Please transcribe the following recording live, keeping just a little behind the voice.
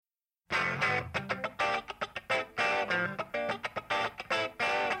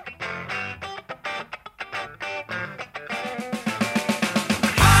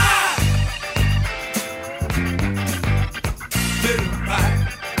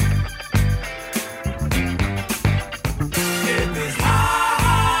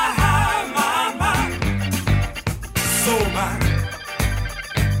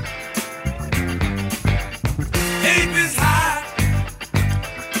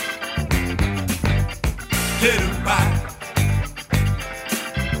Let him ride.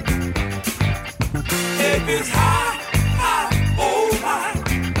 If it's high, high, oh my,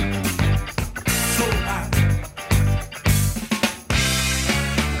 so high.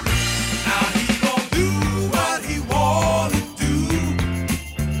 Now he gon' do what he wanna do.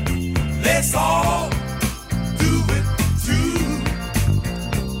 Let's all do it too.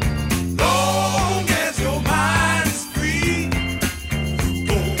 Long as your mind is free, you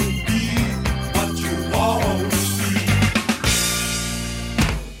gon' be what you want to be.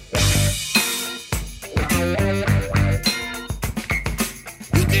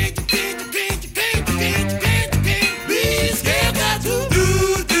 Be scared not to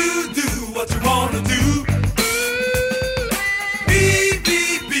do what you wanna do.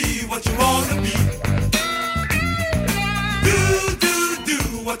 Be what you wanna be. Do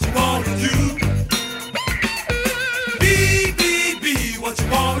what you wanna do. Be what you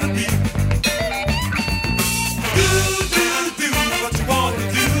wanna be. Do what you wanna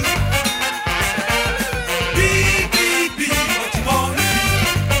do. Be what you wanna be.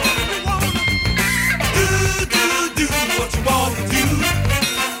 Do what you wanna do.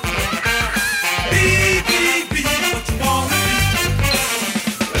 Be what you wanna be.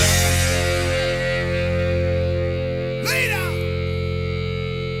 Later.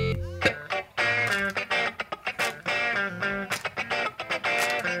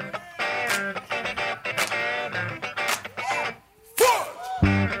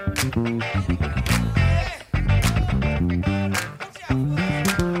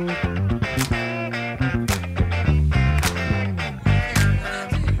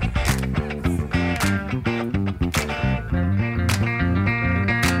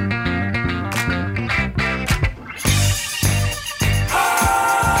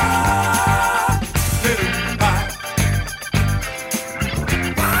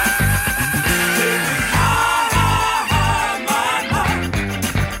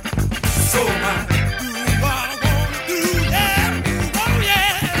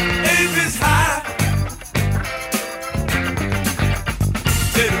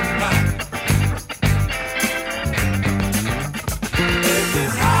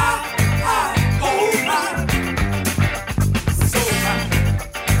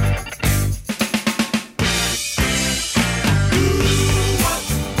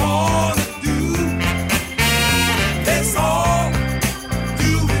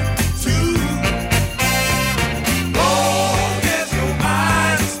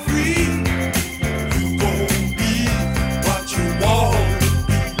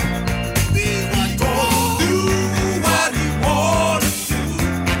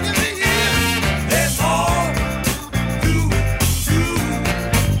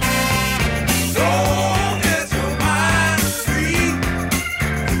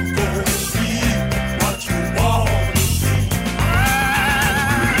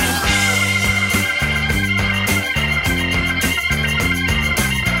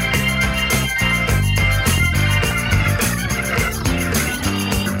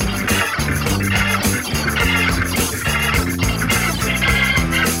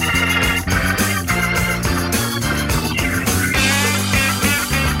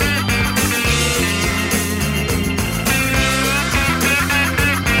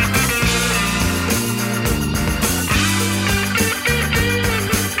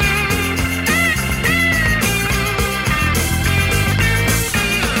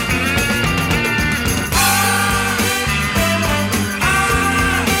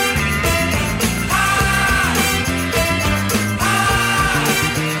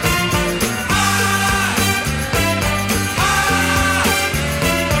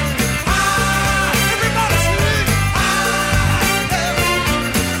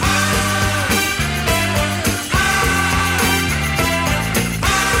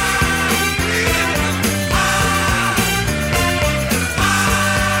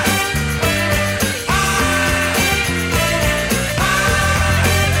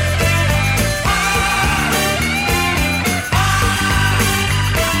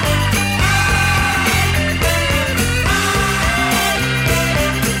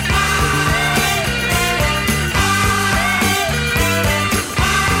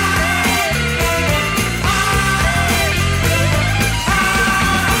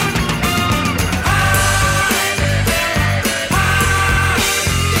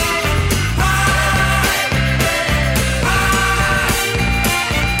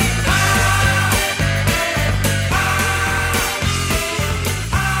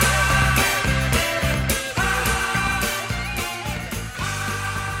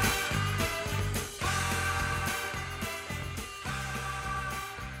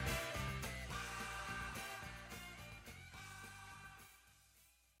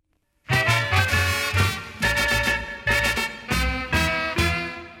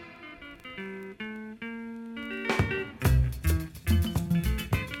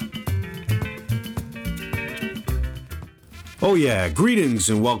 Oh yeah,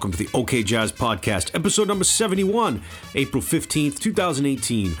 greetings and welcome to the OK Jazz Podcast, episode number 71, April 15th,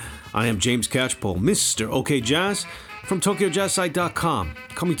 2018. I am James Catchpole, Mr. OK Jazz, from TokyoJazzSite.com,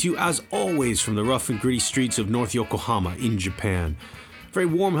 coming to you as always from the rough and gritty streets of North Yokohama in Japan. Very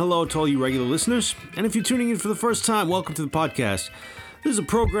warm hello to all you regular listeners, and if you're tuning in for the first time, welcome to the podcast. This is a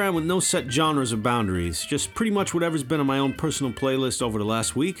program with no set genres or boundaries, just pretty much whatever's been on my own personal playlist over the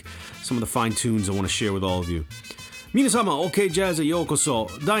last week, some of the fine tunes I want to share with all of you. 皆様 OK ジャズへようこそ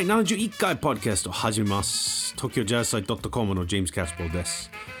第71回ポッドキャストを始めます。TokyoJazzSite.com の James Catchpole で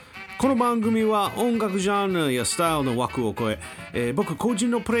す。この番組は音楽ジャンルやスタイルの枠を超え僕個人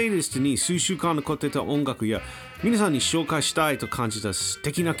のプレイリストに数週間残っていた音楽や皆さんに紹介したいと感じた素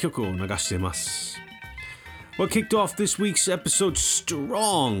敵な曲を流しています。What kicked off this week's episode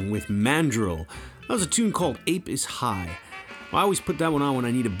strong with Mandrill. That was a tune called Ape is High. I always put that one on when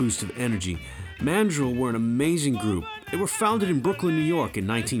I need a boost of energy. Mandrill were an amazing group. They were founded in Brooklyn, New York in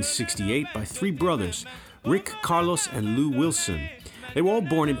 1968 by three brothers, Rick, Carlos, and Lou Wilson. They were all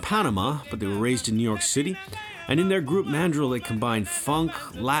born in Panama, but they were raised in New York City. And in their group Mandrill, they combined funk,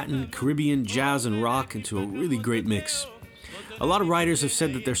 Latin, Caribbean, jazz, and rock into a really great mix. A lot of writers have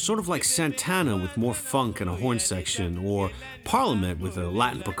said that they're sort of like Santana with more funk and a horn section, or Parliament with a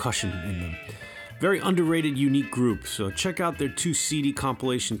Latin percussion in them. Very underrated, unique group, so check out their 2-CD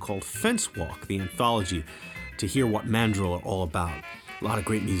compilation called Fence Walk, the anthology, to hear what Mandrill are all about. A lot of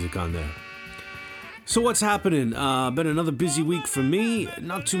great music on there. So what's happening? Been another busy week for me.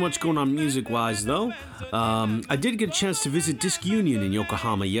 Not too much going on music-wise, though. I did get a chance to visit Disc Union in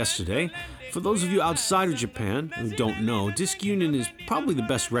Yokohama yesterday. For those of you outside of Japan who don't know, Disc Union is probably the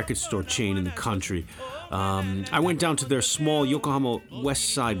best record store chain in the country. I went down to their small Yokohama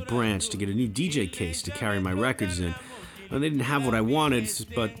West Side branch to get a new DJ case to carry my records in. And they didn't have what I wanted,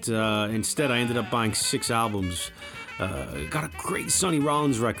 but instead I ended up buying 6 albums. Got a great Sonny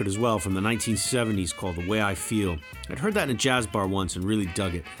Rollins record as well from the 1970s called The Way I Feel. I'd heard that in a jazz bar once and really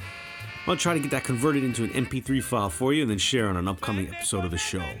dug it. I'll try to get that converted into an MP3 file for you and then share on an upcoming episode of the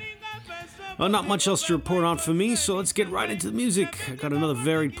show. Not much else to report on for me, so let's get right into the music. I got another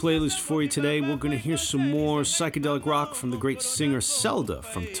varied playlist for you today. We're going to hear some more psychedelic rock from the great singer Selda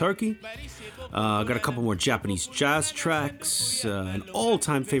from Turkey. Got a couple more Japanese jazz tracks, an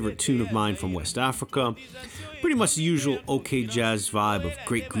all-time favorite tune of mine from West Africa. Pretty much the usual OK Jazz vibe of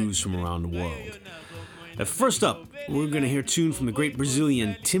great grooves from around the world. First up, we're going to hear a tune from the great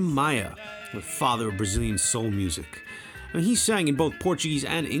Brazilian Tim Maia, the father of Brazilian soul music. He sang in both Portuguese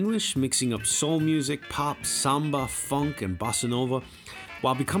and English, mixing up soul music, pop, samba, funk, and bossa nova,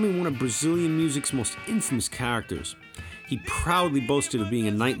 while becoming one of Brazilian music's most infamous characters. He proudly boasted of being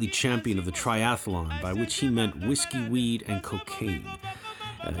a nightly champion of the triathlon, by which he meant whiskey, weed, and cocaine.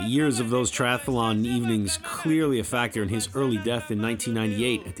 Years of those triathlon evenings clearly a factor in his early death in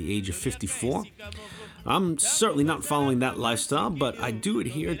 1998 at the age of 54. I'm certainly not following that lifestyle, but I do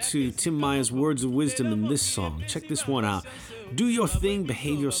adhere to Tim Maia's words of wisdom in this song. Check this one out. Do Your Thing,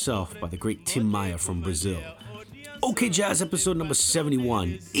 Behave Yourself by the great Tim Maia from Brazil. OK Jazz episode number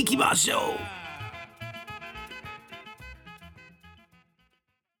 71. Ikimashou!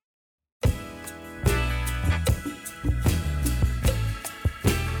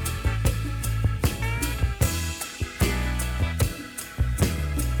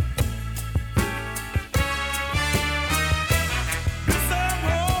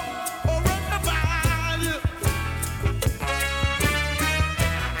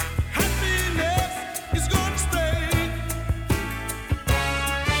 Happiness is gonna stay.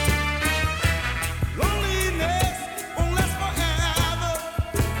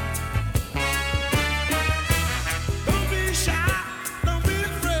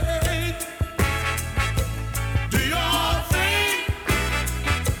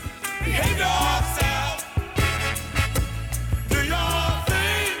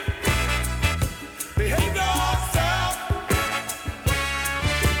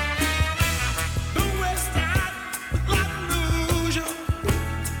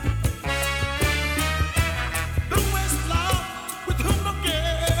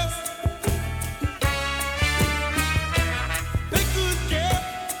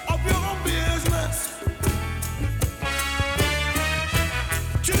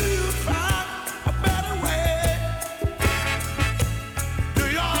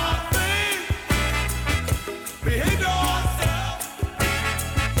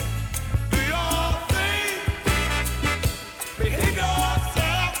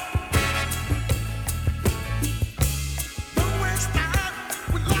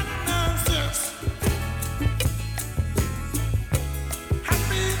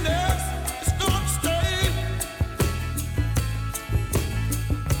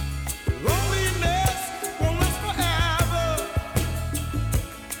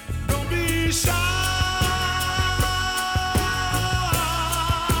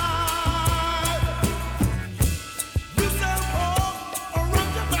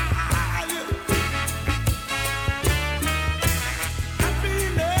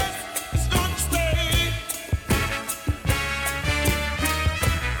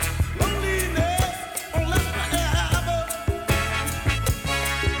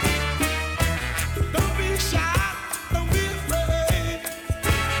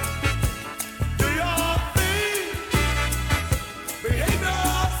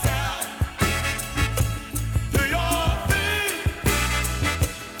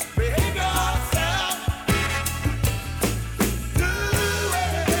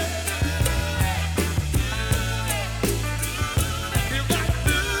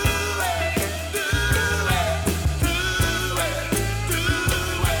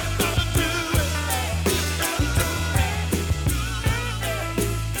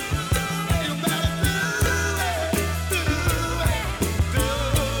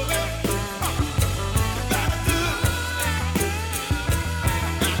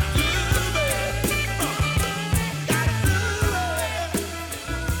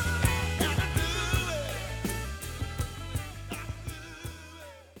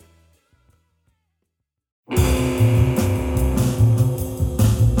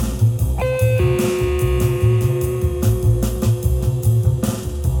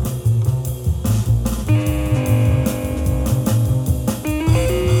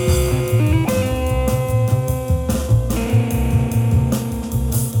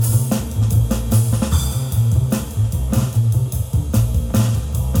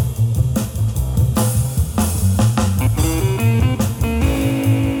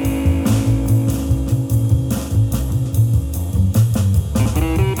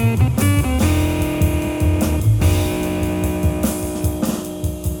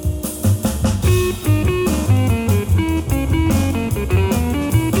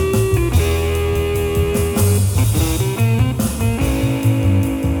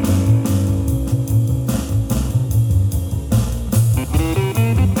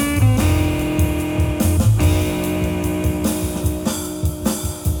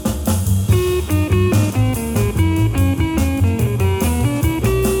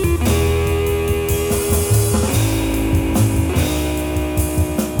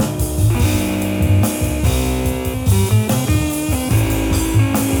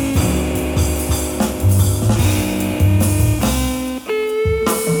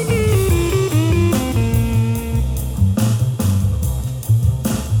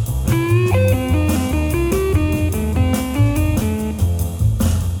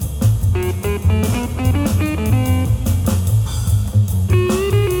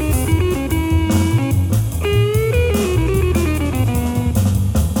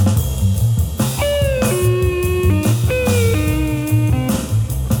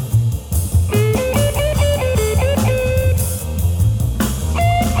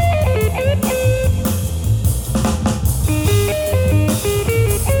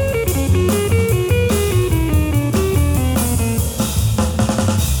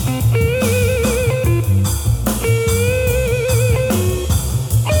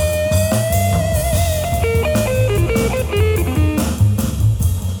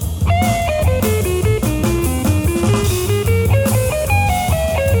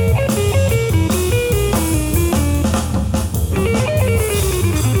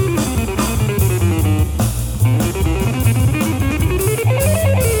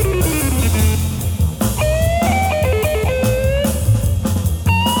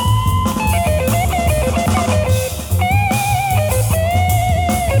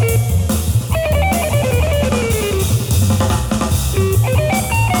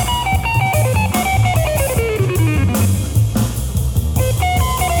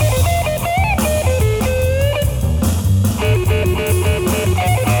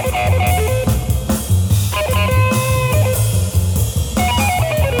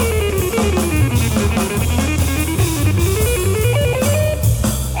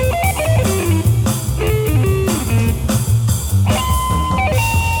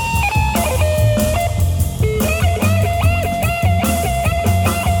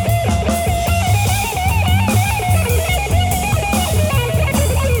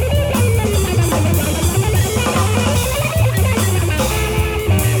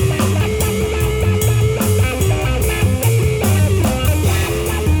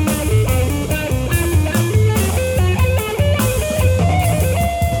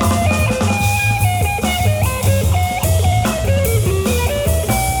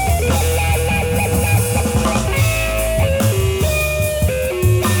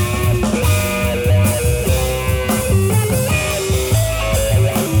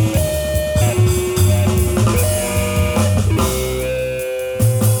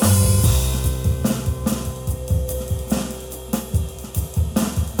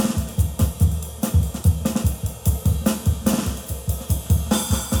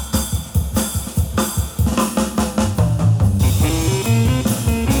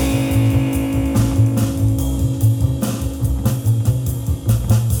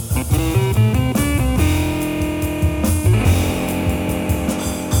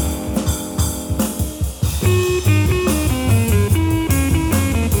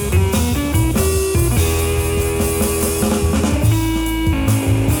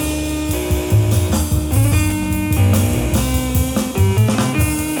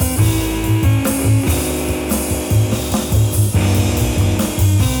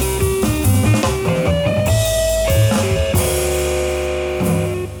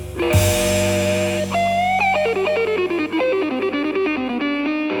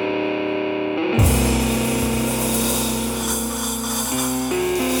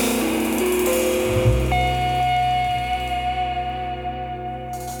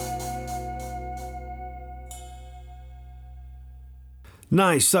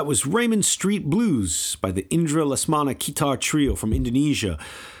 Nice. That was Raymond Street Blues by the Indra Lesmana Guitar Trio from Indonesia.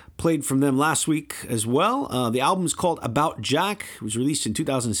 Played from them last week as well. The album is called About Jack. It was released in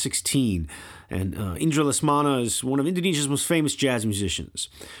 2016. And Indra Lesmana is one of Indonesia's most famous jazz musicians.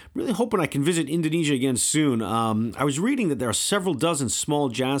 Really hoping I can visit Indonesia again soon. I was reading that there are several dozen small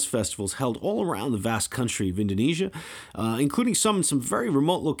jazz festivals held all around the vast country of Indonesia, including some in some very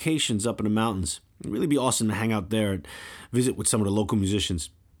remote locations up in the mountains. It'd really be awesome to hang out there and visit with some of the local musicians.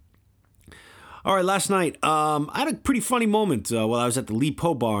 All right, last night, I had a pretty funny moment while I was at the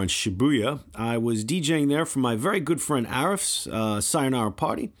Lipo Bar in Shibuya. I was DJing there for my very good friend Arif's Sayonara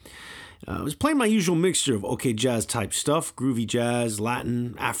party. I was playing my usual mixture of OK Jazz type stuff, groovy jazz,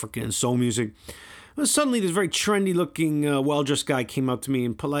 Latin, African, soul music. Well, suddenly, this very trendy-looking, well-dressed guy came up to me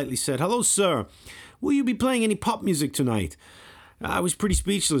and politely said, "Hello, sir. Will you be playing any pop music tonight?" I was pretty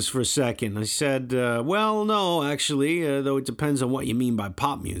speechless for a second. I said, well, no, actually, though it depends on what you mean by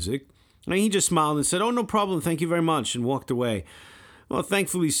pop music. And he just smiled and said, "Oh, no problem, thank you very much," and walked away. Well,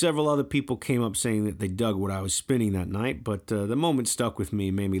 thankfully, several other people came up saying that they dug what I was spinning that night, but the moment stuck with me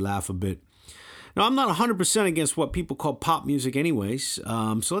and made me laugh a bit. Now, I'm not 100% against what people call pop music anyways,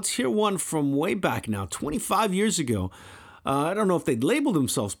 so let's hear one from way back now, 25 years ago. I don't know if they'd label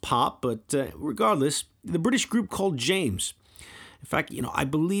themselves pop, but regardless, the British group called James. In fact, I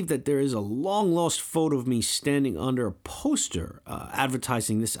believe that there is a long-lost photo of me standing under a poster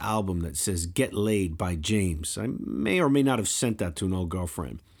advertising this album that says Get Laid by James. I may or may not have sent that to an old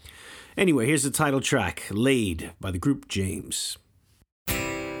girlfriend. Anyway, here's the title track, Laid, by the group James.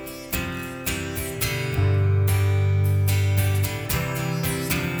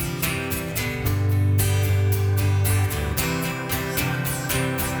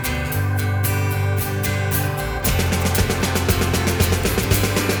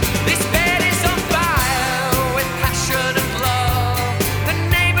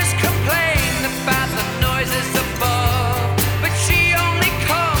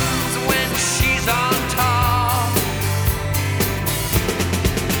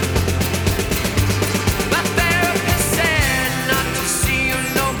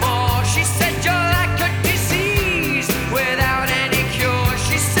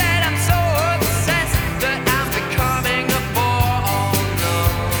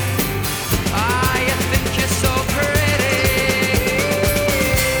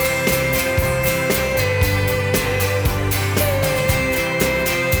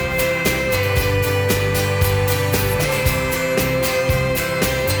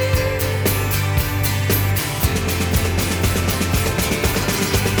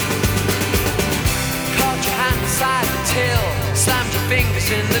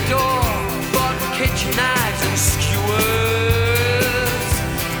 in the door, bought kitchen knives and skewers,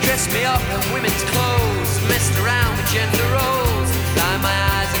 dressed me up in women's clothes, messed around with gender roles, lined my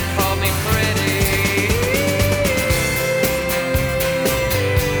eyes and called me pretty.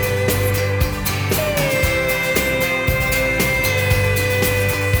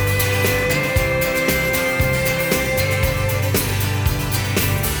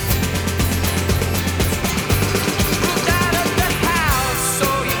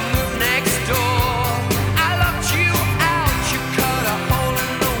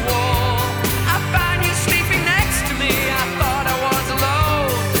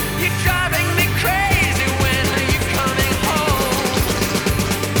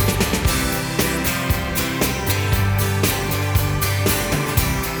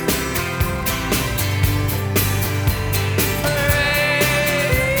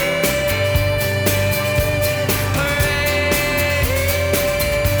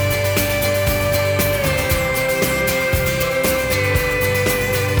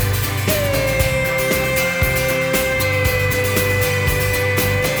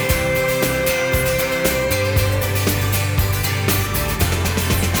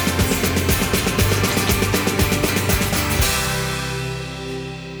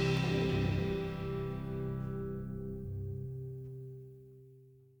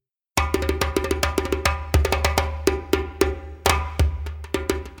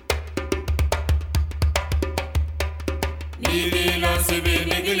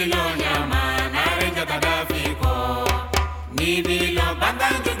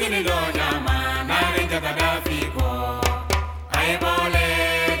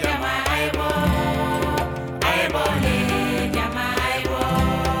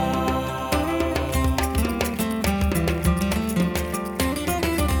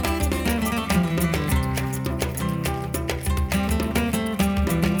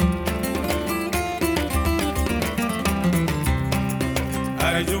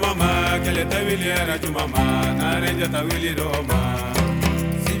 Jumama, que le tawili era Jumama, Narenja tawili Roma.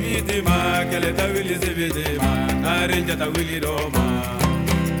 yitima kele tawili zibidima narinja tawili roma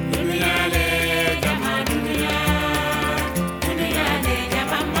dunia le jama dunia le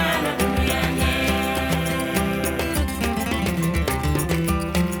jama mala dunia le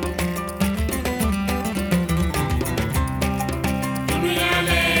dunia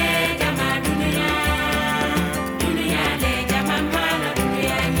le jama dunia le jama mala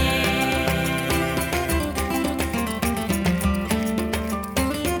dunia le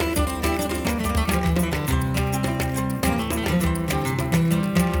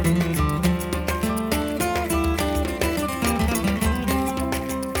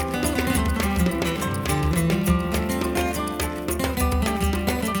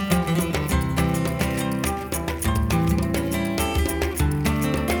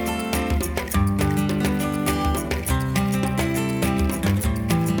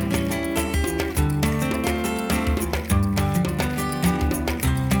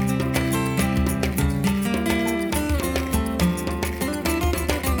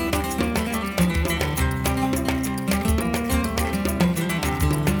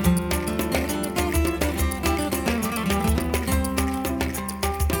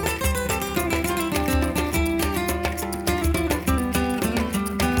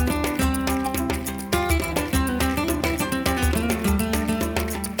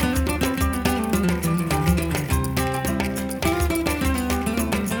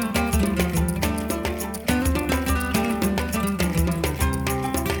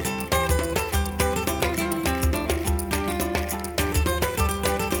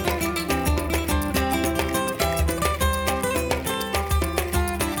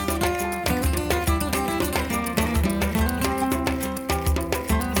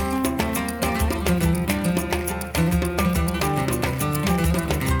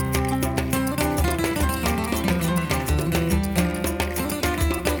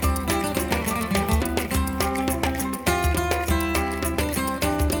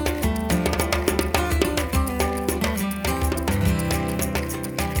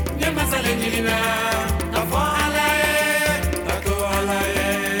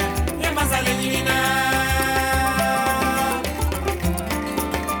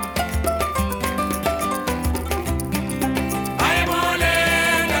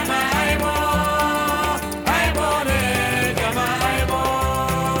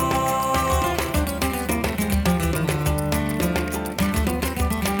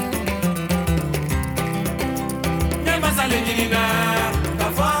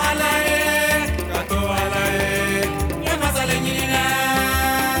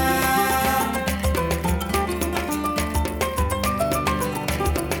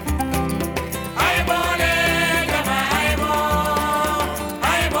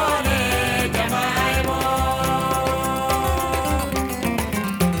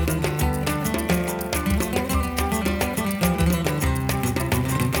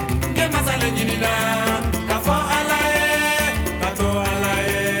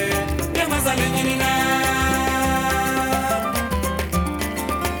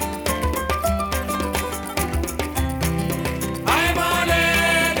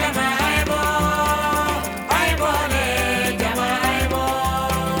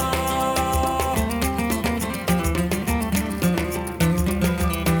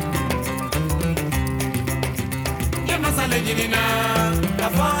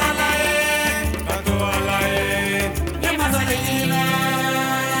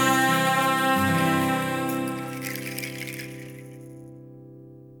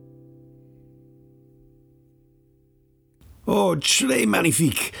Oh, Très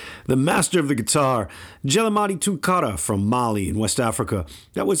Magnifique, the master of the guitar, Jelimati Tunkara from Mali in West Africa.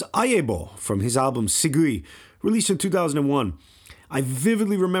 That was Ayebo from his album Sigui, released in 2001. I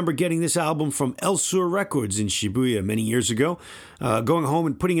vividly remember getting this album from El Sur Records in Shibuya many years ago, going home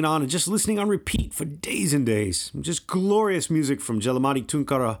and putting it on and just listening on repeat for days and days. Just glorious music from Jelimati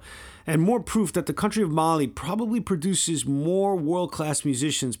Tunkara, and more proof that the country of Mali probably produces more world-class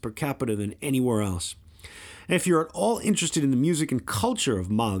musicians per capita than anywhere else. And if you're at all interested in the music and culture of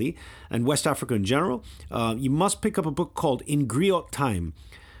Mali and West Africa in general, you must pick up a book called In Griot Time.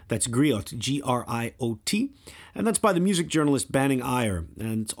 That's Griot, G-R-I-O-T. And that's by the music journalist Banning Eyre.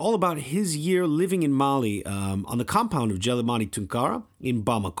 And it's all about his year living in Mali on the compound of Jelimati Tunkara in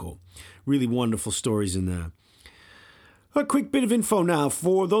Bamako. Really wonderful stories in there. A quick bit of info now.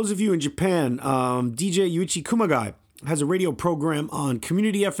 For those of you in Japan, DJ Yuichi Kumagai has a radio program on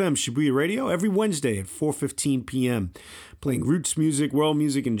Community FM Shibuya Radio every Wednesday at 4:15 p.m., playing roots music, world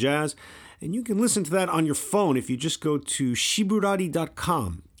music, and jazz. And you can listen to that on your phone if you just go to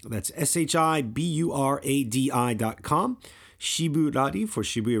shiburadi.com. That's SHIBURADI.com, Shibu Radi for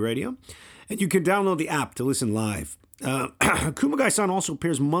Shibuya Radio. And you can download the app to listen live. Kumagai-san also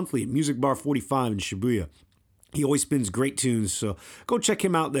appears monthly at Music Bar 45 in Shibuya. He always spins great tunes, so go check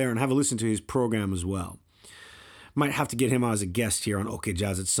him out there and have a listen to his program as well. Might have to get him on as a guest here on OK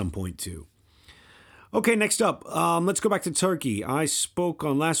Jazz at some point too. Okay, next up, let's go back to Turkey. I spoke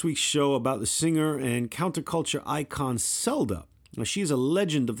on last week's show about the singer and counterculture icon Selda. Now, she is a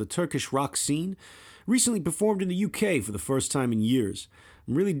legend of the Turkish rock scene, recently performed in the UK for the first time in years.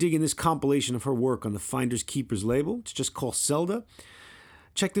 I'm really digging this compilation of her work on the Finders Keepers label. It's just called Selda.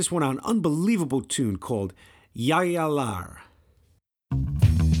 Check this one out, an unbelievable tune called Yayalar.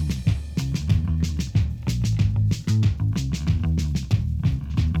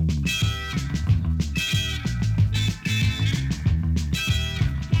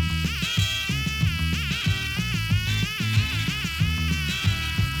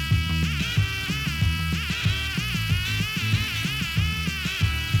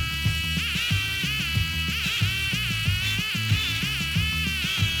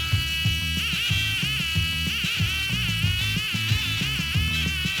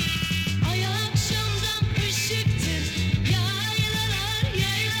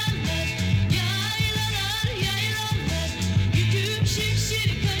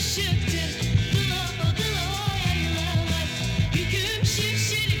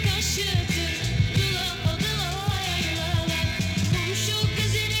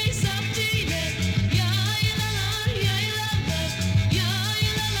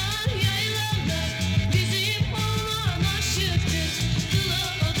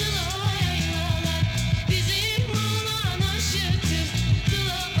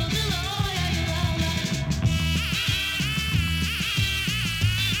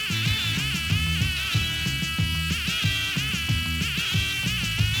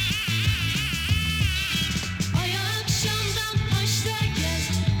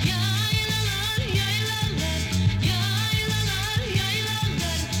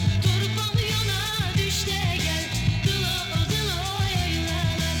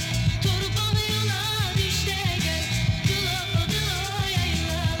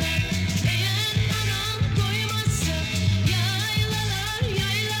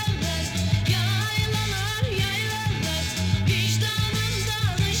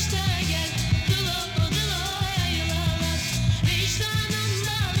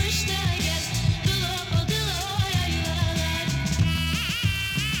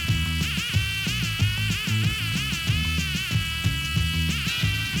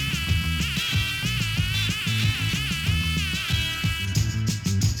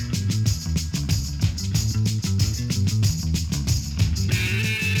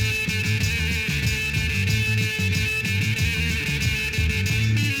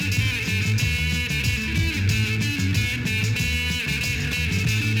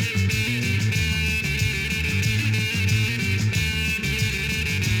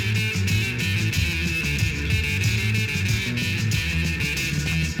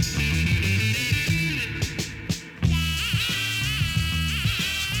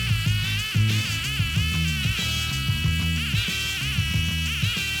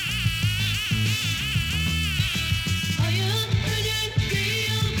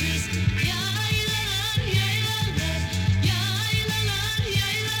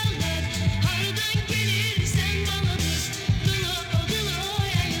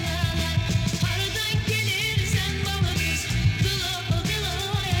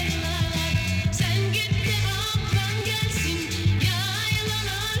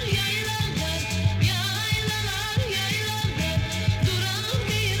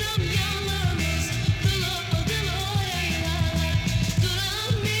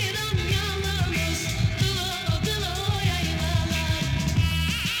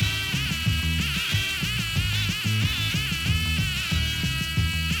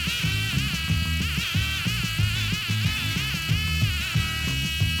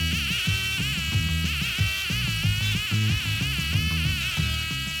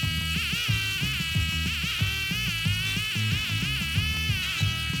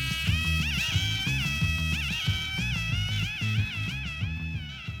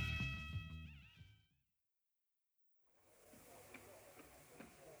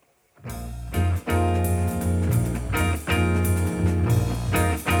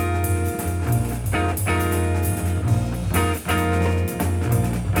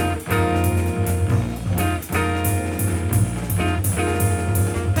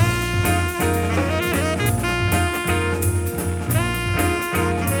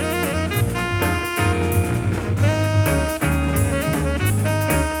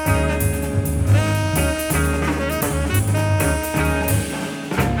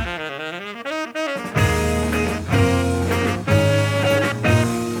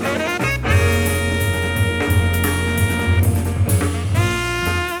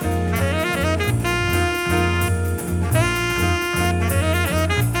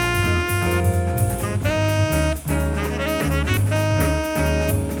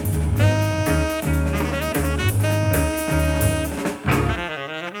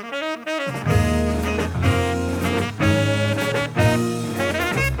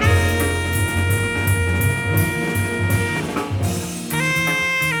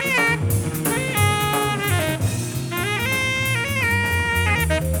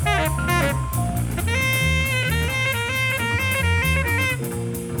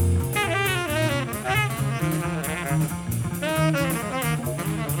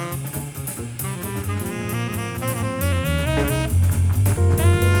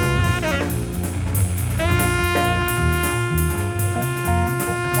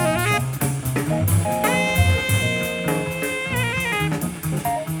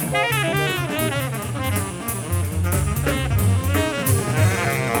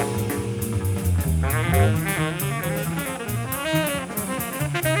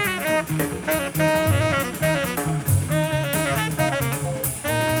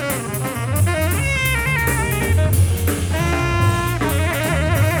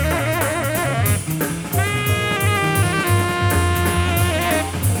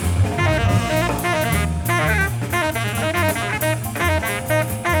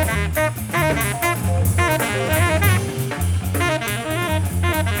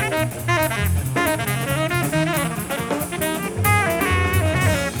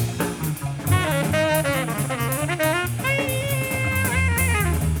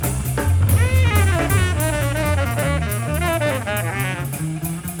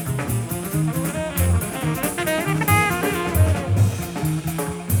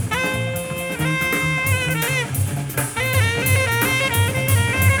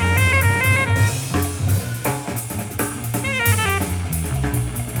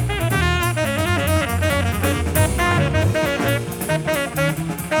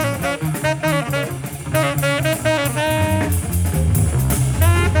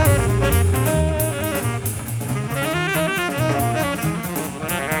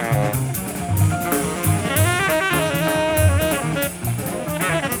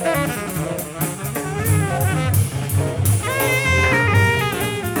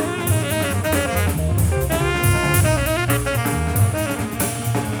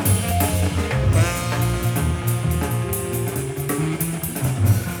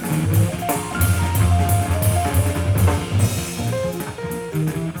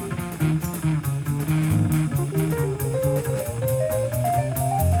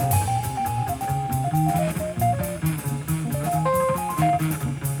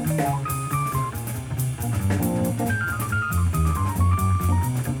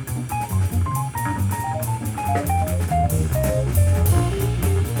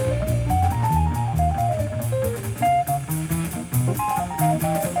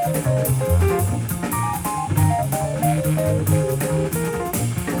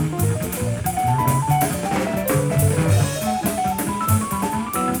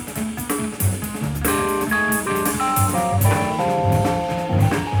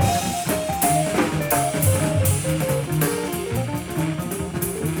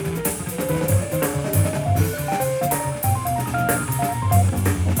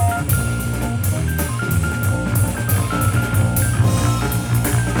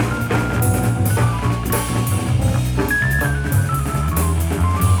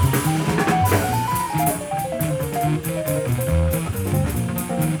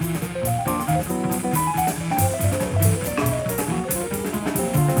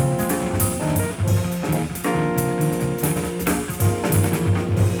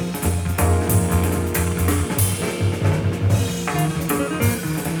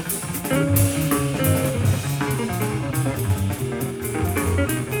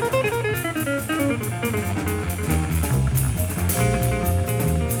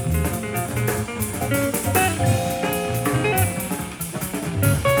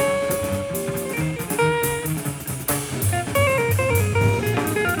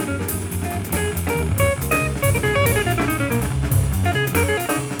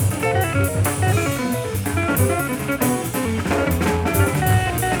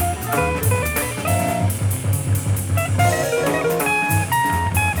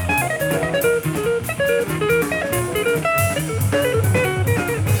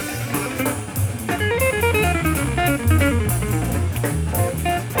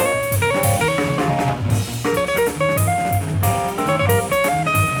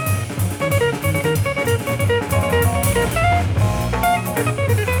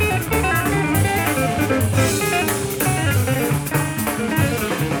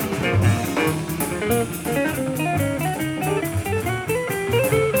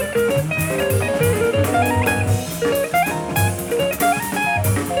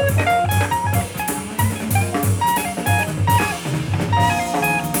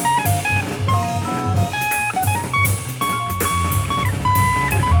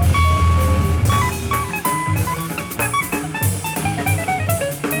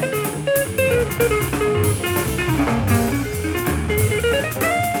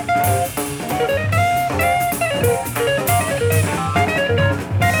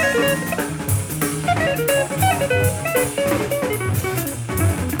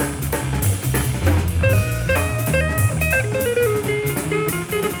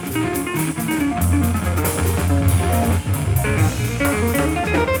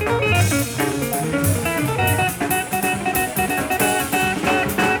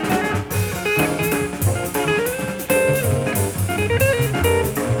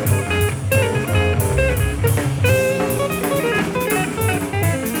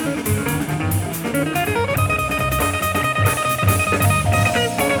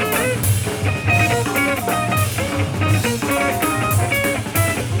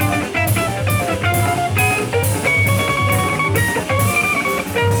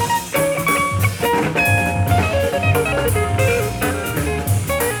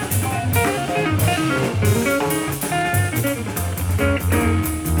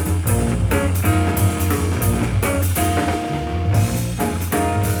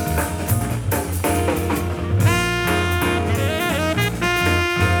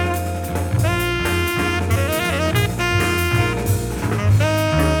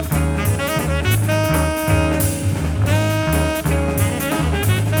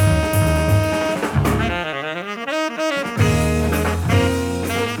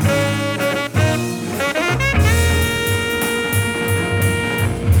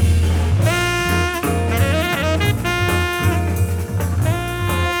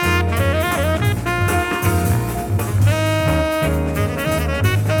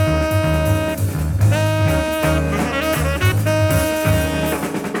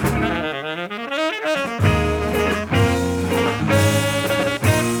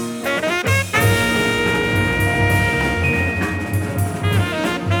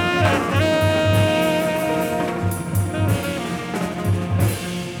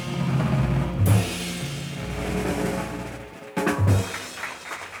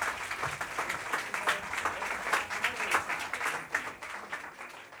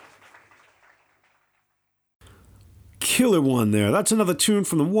 Killer one there. That's another tune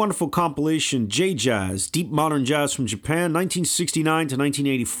from the wonderful compilation J-Jazz, Deep Modern Jazz from Japan, 1969 to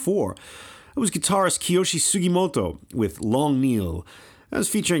 1984. It was guitarist Kiyoshi Sugimoto with Long Neil. That was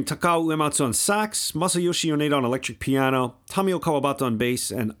featuring Takao Uematsu on sax, Masayoshi Yoneda on electric piano, Tamio Kawabata on bass,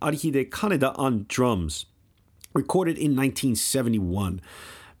 and Arihide Kaneda on drums. Recorded in 1971.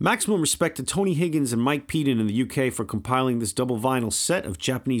 Maximum respect to Tony Higgins and Mike Peden in the UK for compiling this double vinyl set of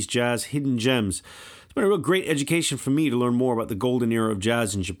Japanese jazz hidden gems. It's been a real great education for me to learn more about the golden era of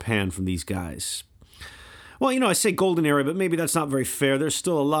jazz in Japan from these guys. Well, I say golden era, but maybe that's not very fair. There's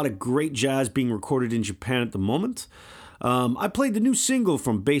still a lot of great jazz being recorded in Japan at the moment. I played the new single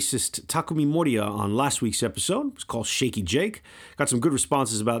from bassist Takumi Moriya on last week's episode. It's called Shaky Jake. Got some good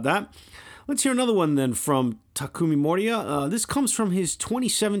responses about that. Let's hear another one then from Takumi Moriya. This comes from his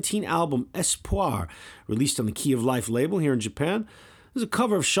 2017 album Espoir, released on the Key of Life label here in Japan. This is a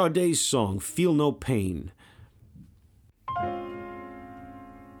cover of Sade's song Feel No Pain.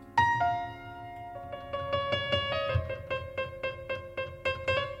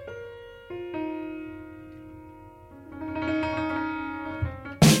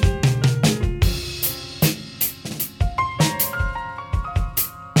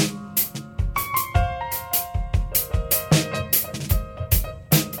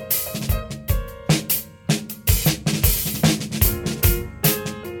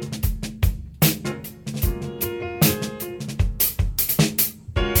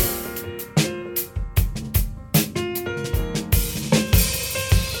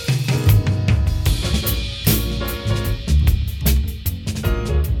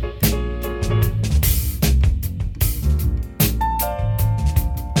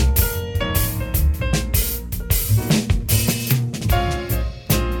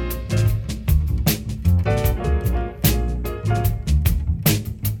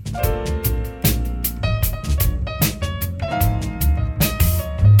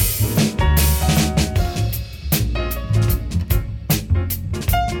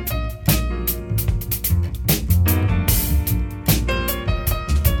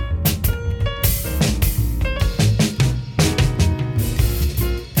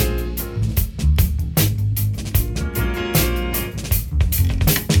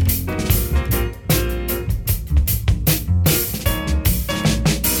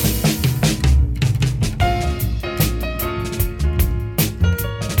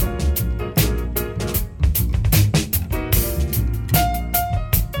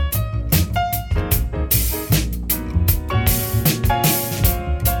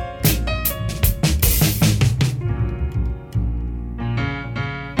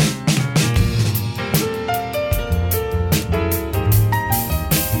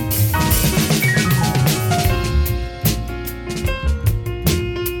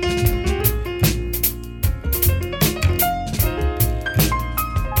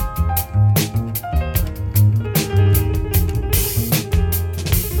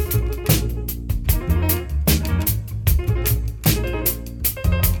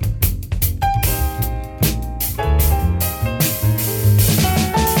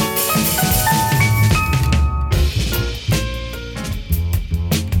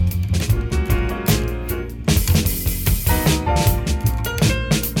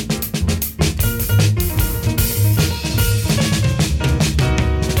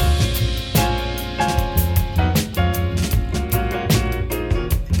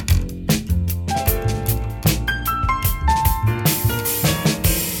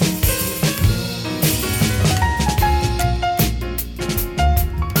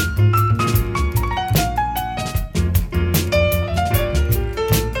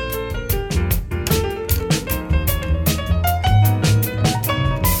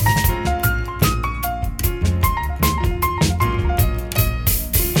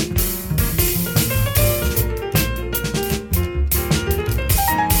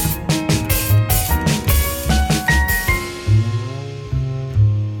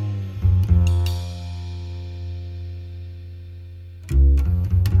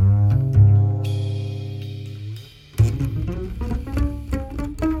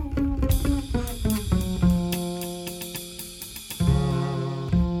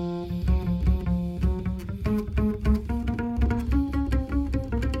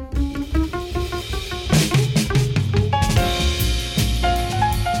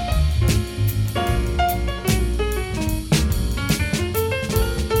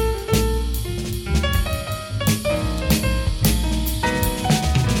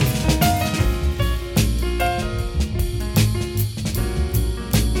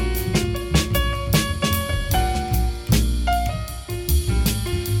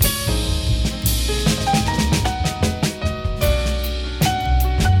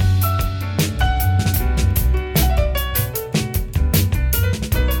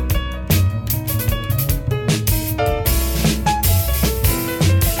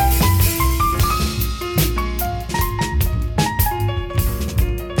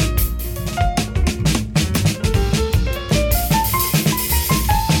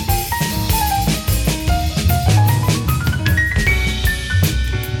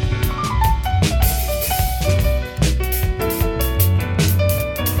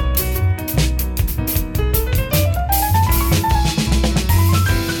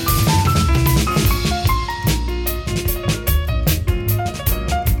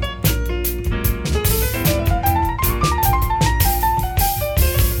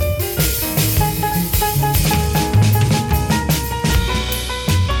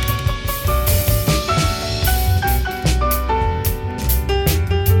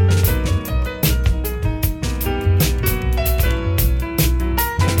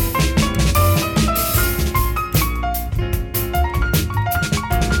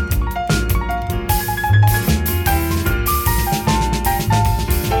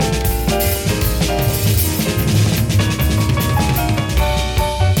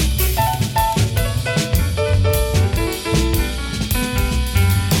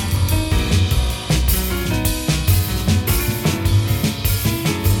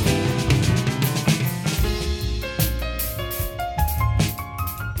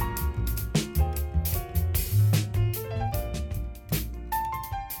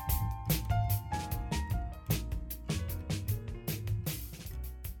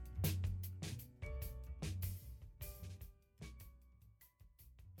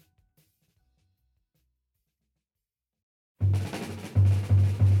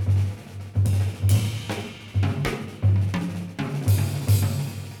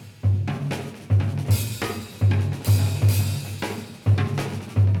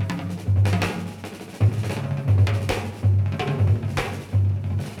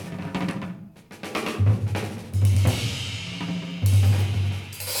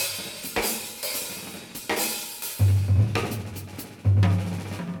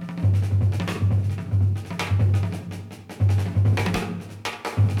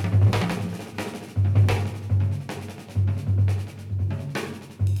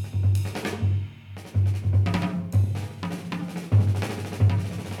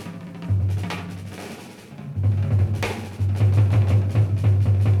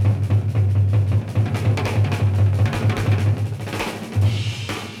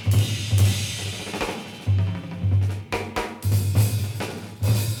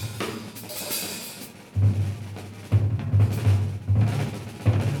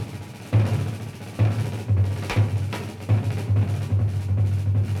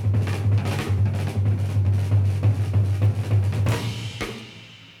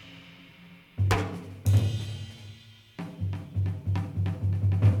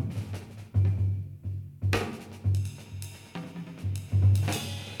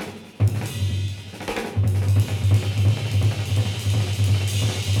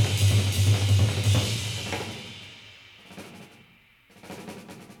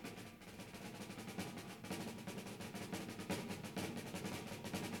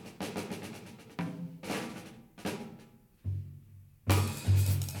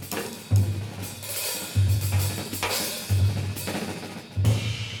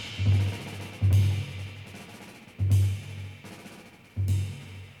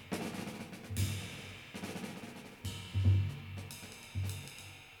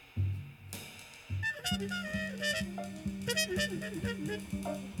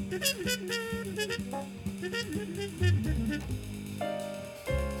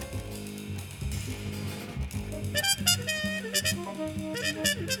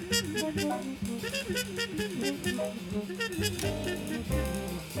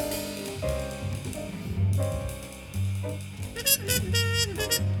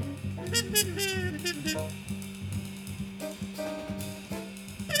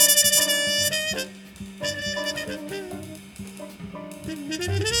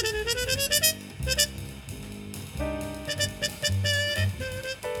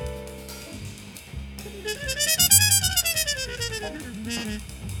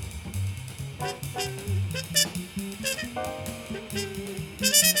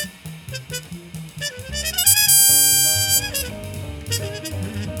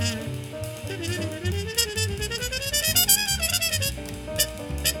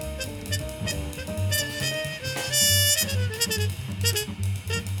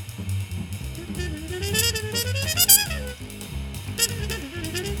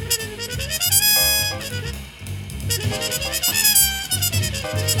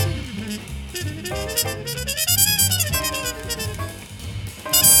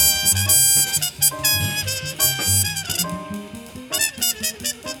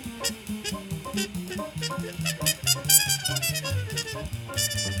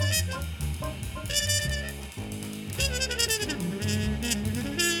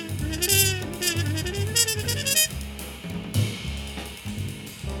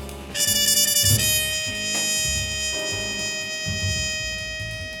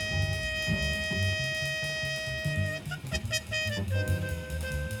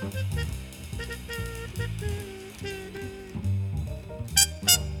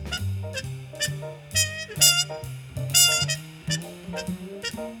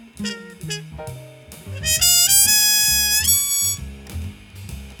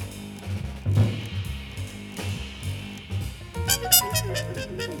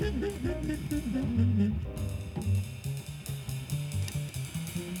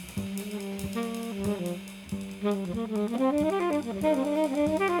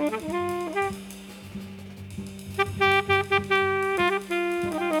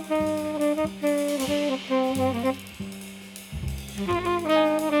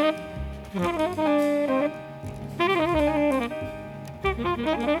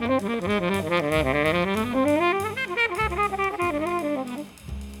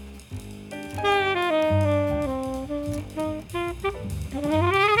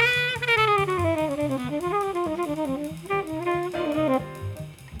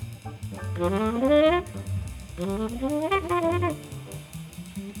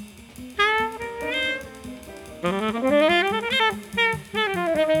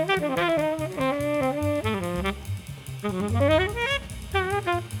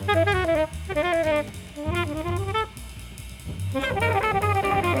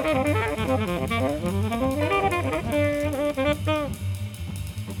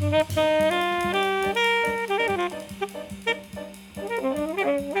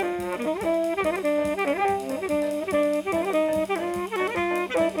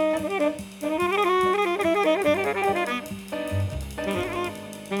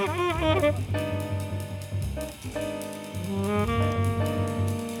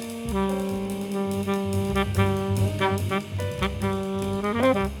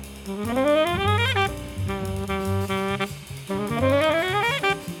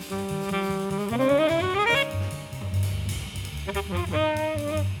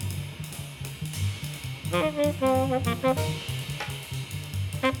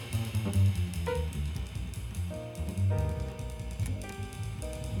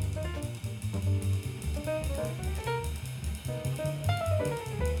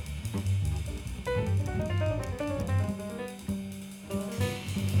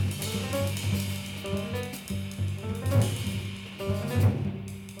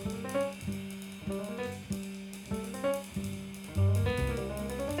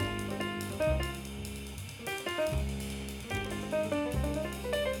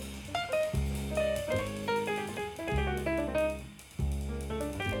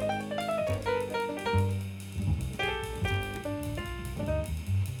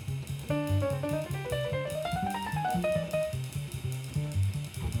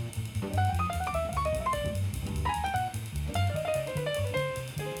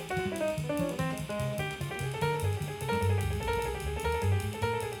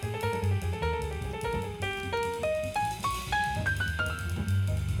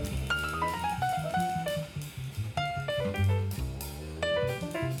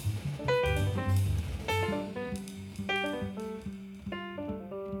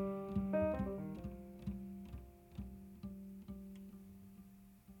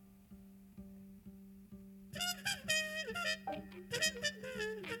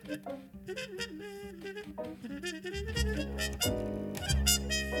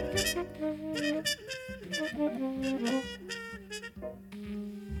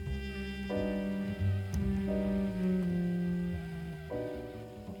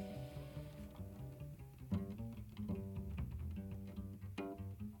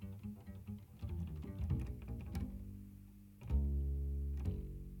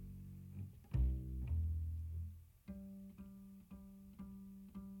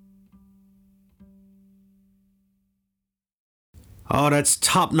 Oh, that's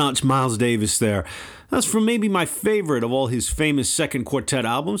top-notch Miles Davis there. That's from maybe my favorite of all his famous second quartet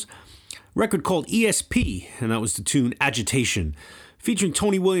albums. Record called ESP, and that was the tune Agitation, featuring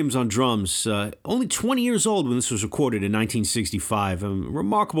Tony Williams on drums. Only 20 years old when this was recorded in 1965.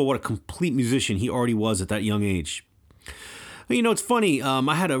 Remarkable what a complete musician he already was at that young age. You know, it's funny,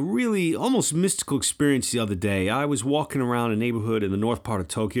 I had a really almost mystical experience the other day. I was walking around a neighborhood in the north part of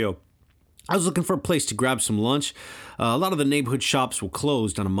Tokyo. I was looking for a place to grab some lunch. A lot of the neighborhood shops were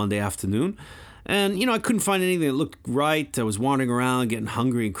closed on a Monday afternoon. And, I couldn't find anything that looked right. I was wandering around, getting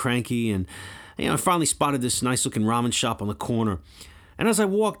hungry and cranky. And, I finally spotted this nice-looking ramen shop on the corner. And as I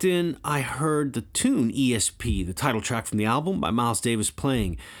walked in, I heard the tune ESP, the title track from the album by Miles Davis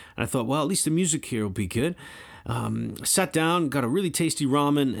playing. And I thought, well, at least the music here will be good. Sat down, got a really tasty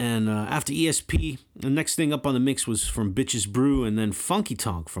ramen, and after ESP, the next thing up on the mix was from Bitches Brew and then Funky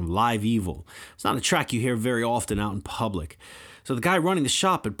Tonk from Live Evil. It's not a track you hear very often out in public. So the guy running the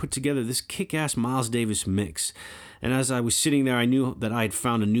shop had put together this kick-ass Miles Davis mix. And as I was sitting there, I knew that I had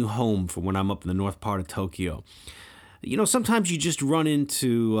found a new home for when I'm up in the north part of Tokyo. Sometimes you just run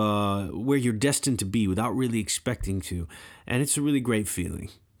into where you're destined to be without really expecting to, and it's a really great feeling.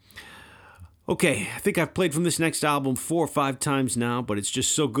 Okay, I think I've played from this next album 4 or 5 times now, but it's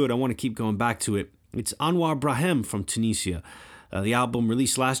just so good I want to keep going back to it. It's Anwar Brahim from Tunisia. The album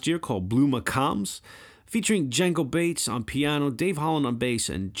released last year called Blue Makams, featuring Django Bates on piano, Dave Holland on bass,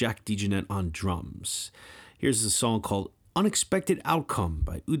 and Jack DeJohnette on drums. Here's a song called Unexpected Outcome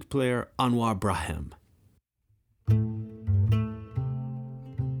by oud player Anwar Brahim.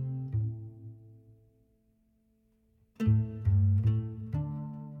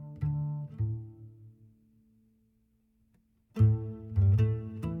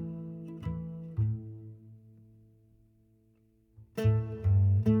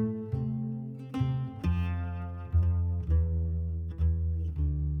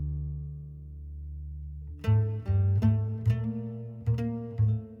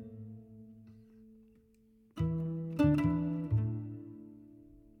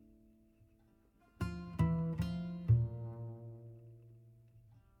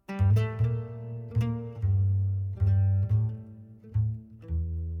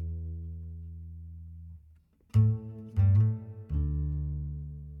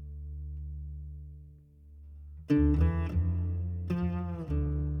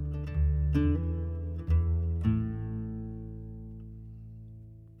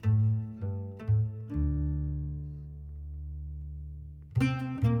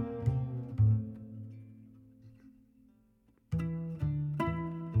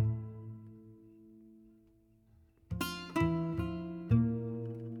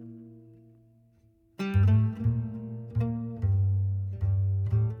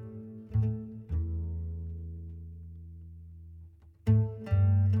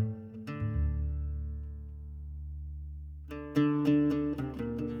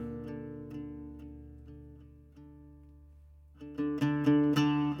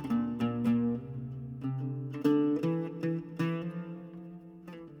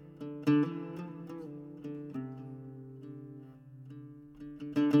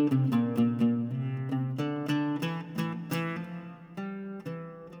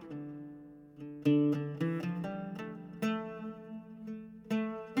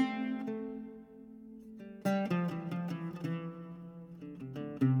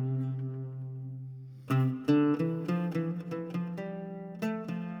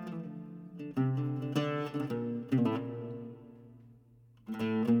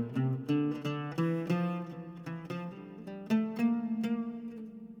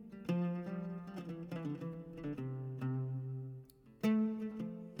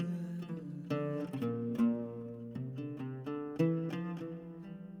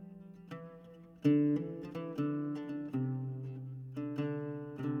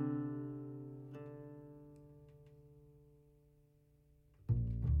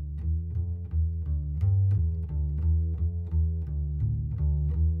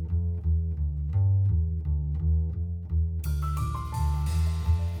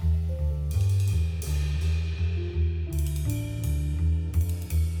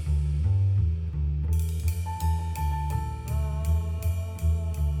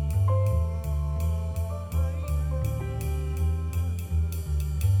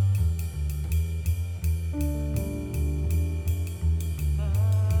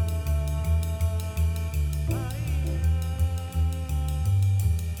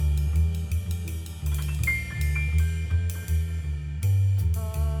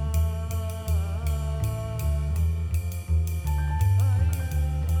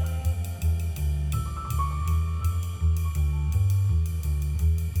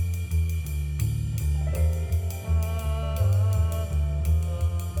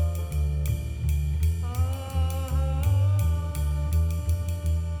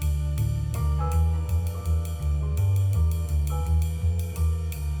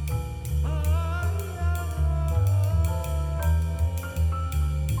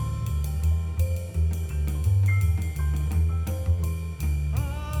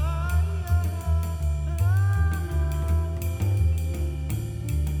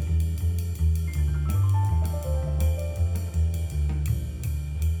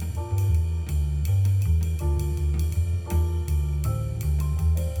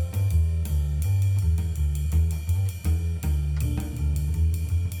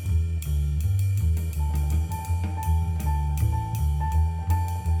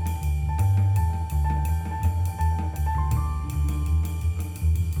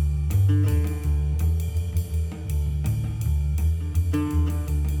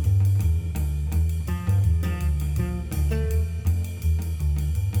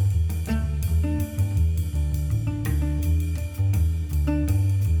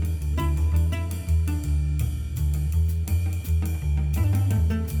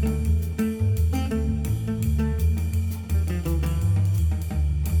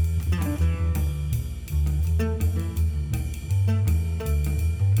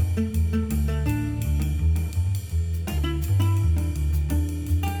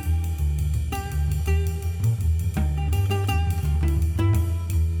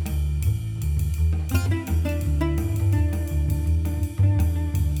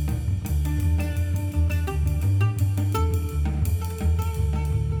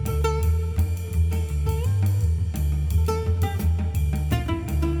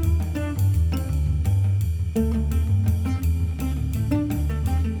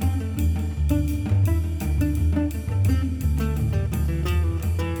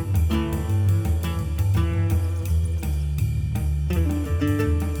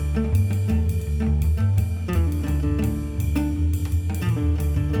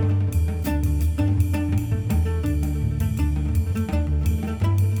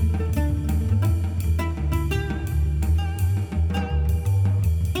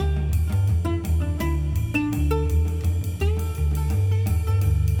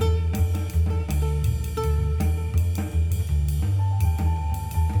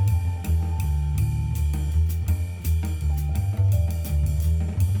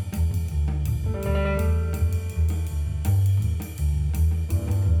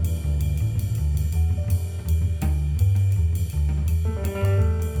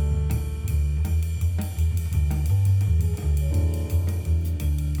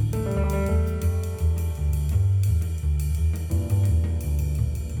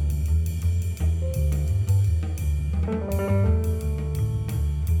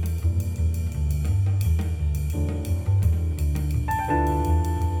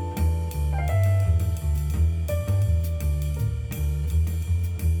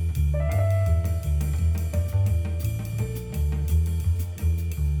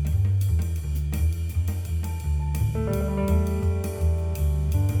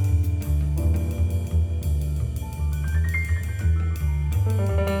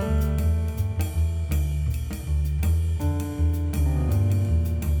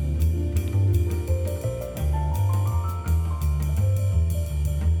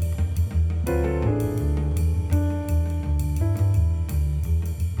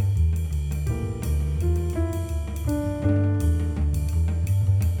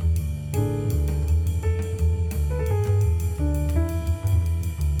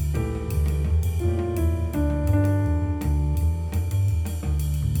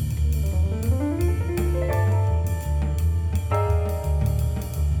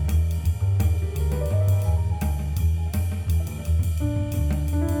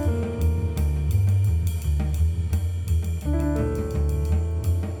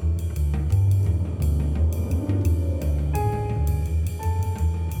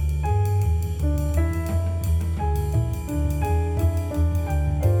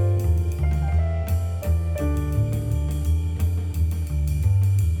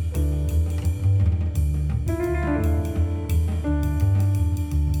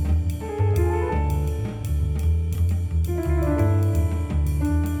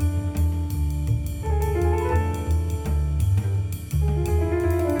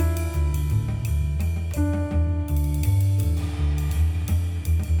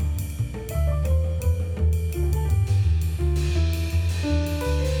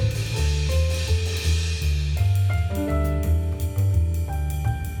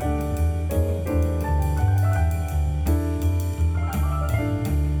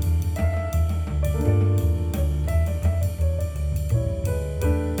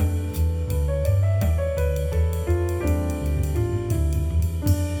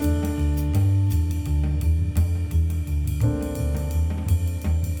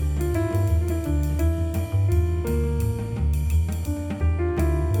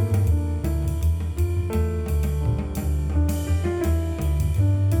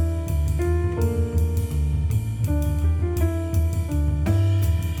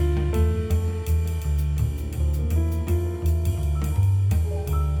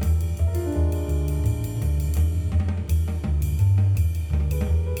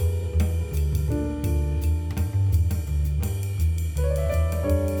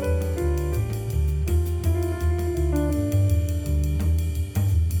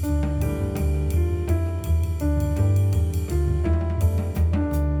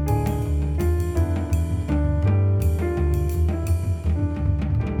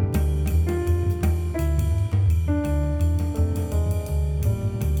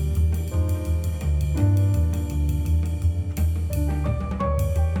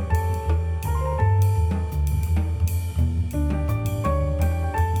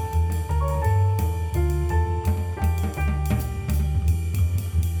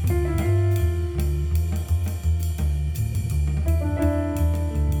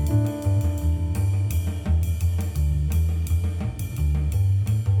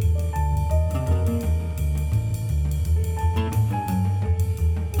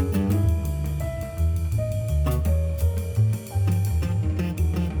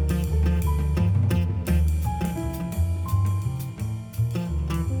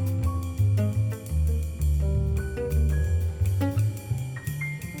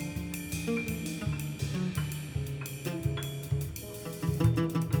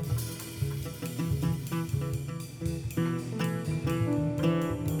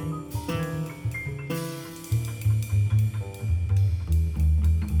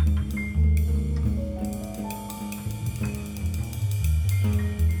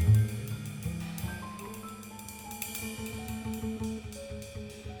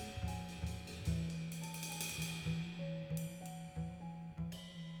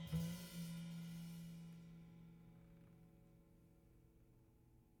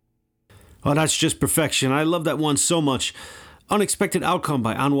 Oh, that's just perfection. I love that one so much. Unexpected Outcome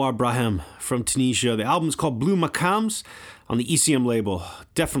by Anwar Brahim from Tunisia. The album's called Blue Makams on the ECM label.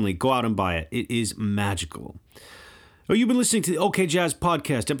 Definitely go out and buy it. It is magical. Oh, you've been listening to the OK Jazz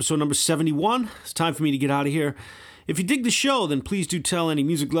Podcast, episode number 71. It's time for me to get out of here. If you dig the show, then please do tell any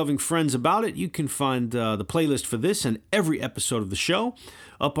music-loving friends about it. You can find the playlist for this and every episode of the show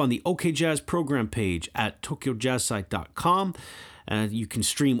up on the OK Jazz program page at tokyojazzsite.com. And you can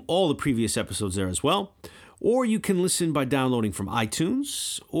stream all the previous episodes there as well. Or you can listen by downloading from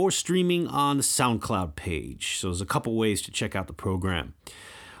iTunes or streaming on the SoundCloud page. So there's a couple ways to check out the program.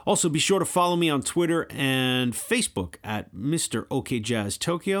 Also, be sure to follow me on Twitter and Facebook at Mr. OK Jazz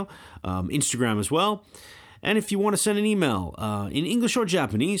Tokyo, Instagram as well. And if you want to send an email in English or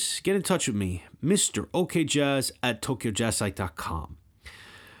Japanese, get in touch with me, MrOKJazz at tokyojazzsite.com.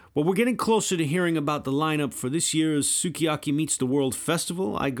 Well, we're getting closer to hearing about the lineup for this year's Sukiyaki Meets the World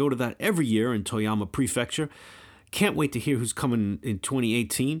Festival. I go to that every year in Toyama Prefecture. Can't wait to hear who's coming in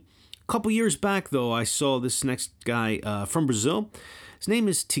 2018. A couple years back, though, I saw this next guy from Brazil. His name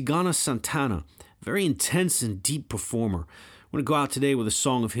is Tigana Santana, very intense and deep performer. I'm going to go out today with a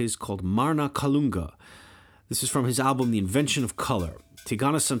song of his called Marna Kalunga. This is from his album The Invention of Color.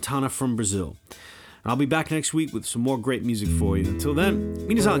 Tigana Santana from Brazil. I'll be back next week with some more great music for you. Until then,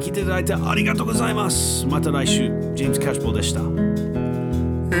 minasan kite itadaite arigatou gozaimasu. Mata laishu. James Catchpole deshita.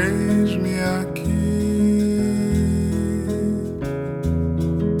 Eis-me aqui,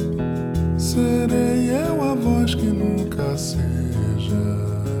 serei eu a voz que nunca seja,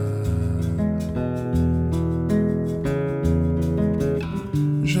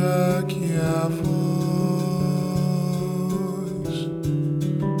 já que a voz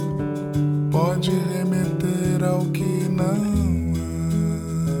pode remeter ao que não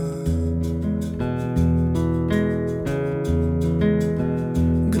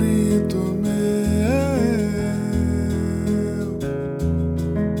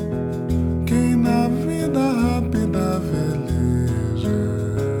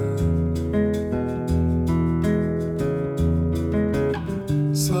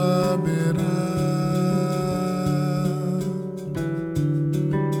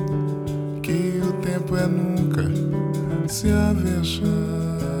se avexar.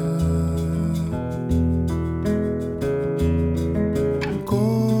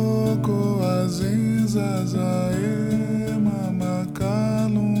 Coco, azinza, zae, mamakalunga.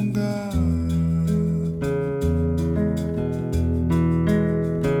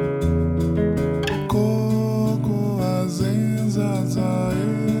 Coco, azinza,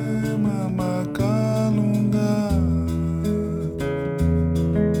 zae, mamakalunga.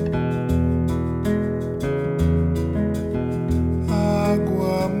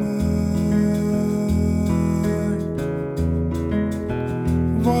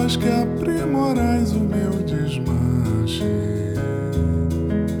 Vós que aprimorais o meu desmanche,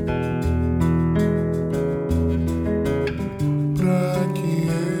 pra que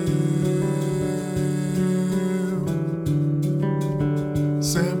eu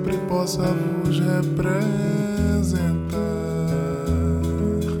sempre possa vos representar.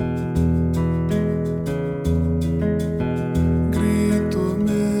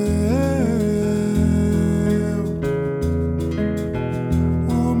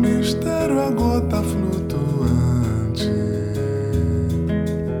 Gota flutuante,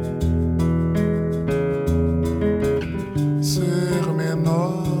 ser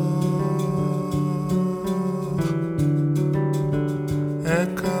menor é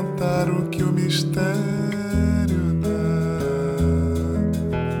cantar o que o mistério dá.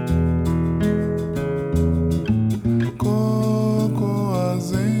 Coco,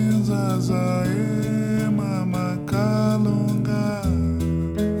 azinza, zae, mamakalunga.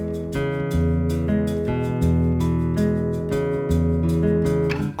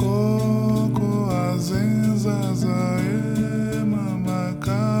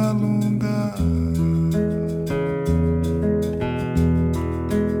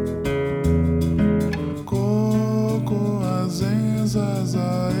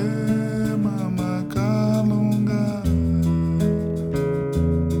 Zazae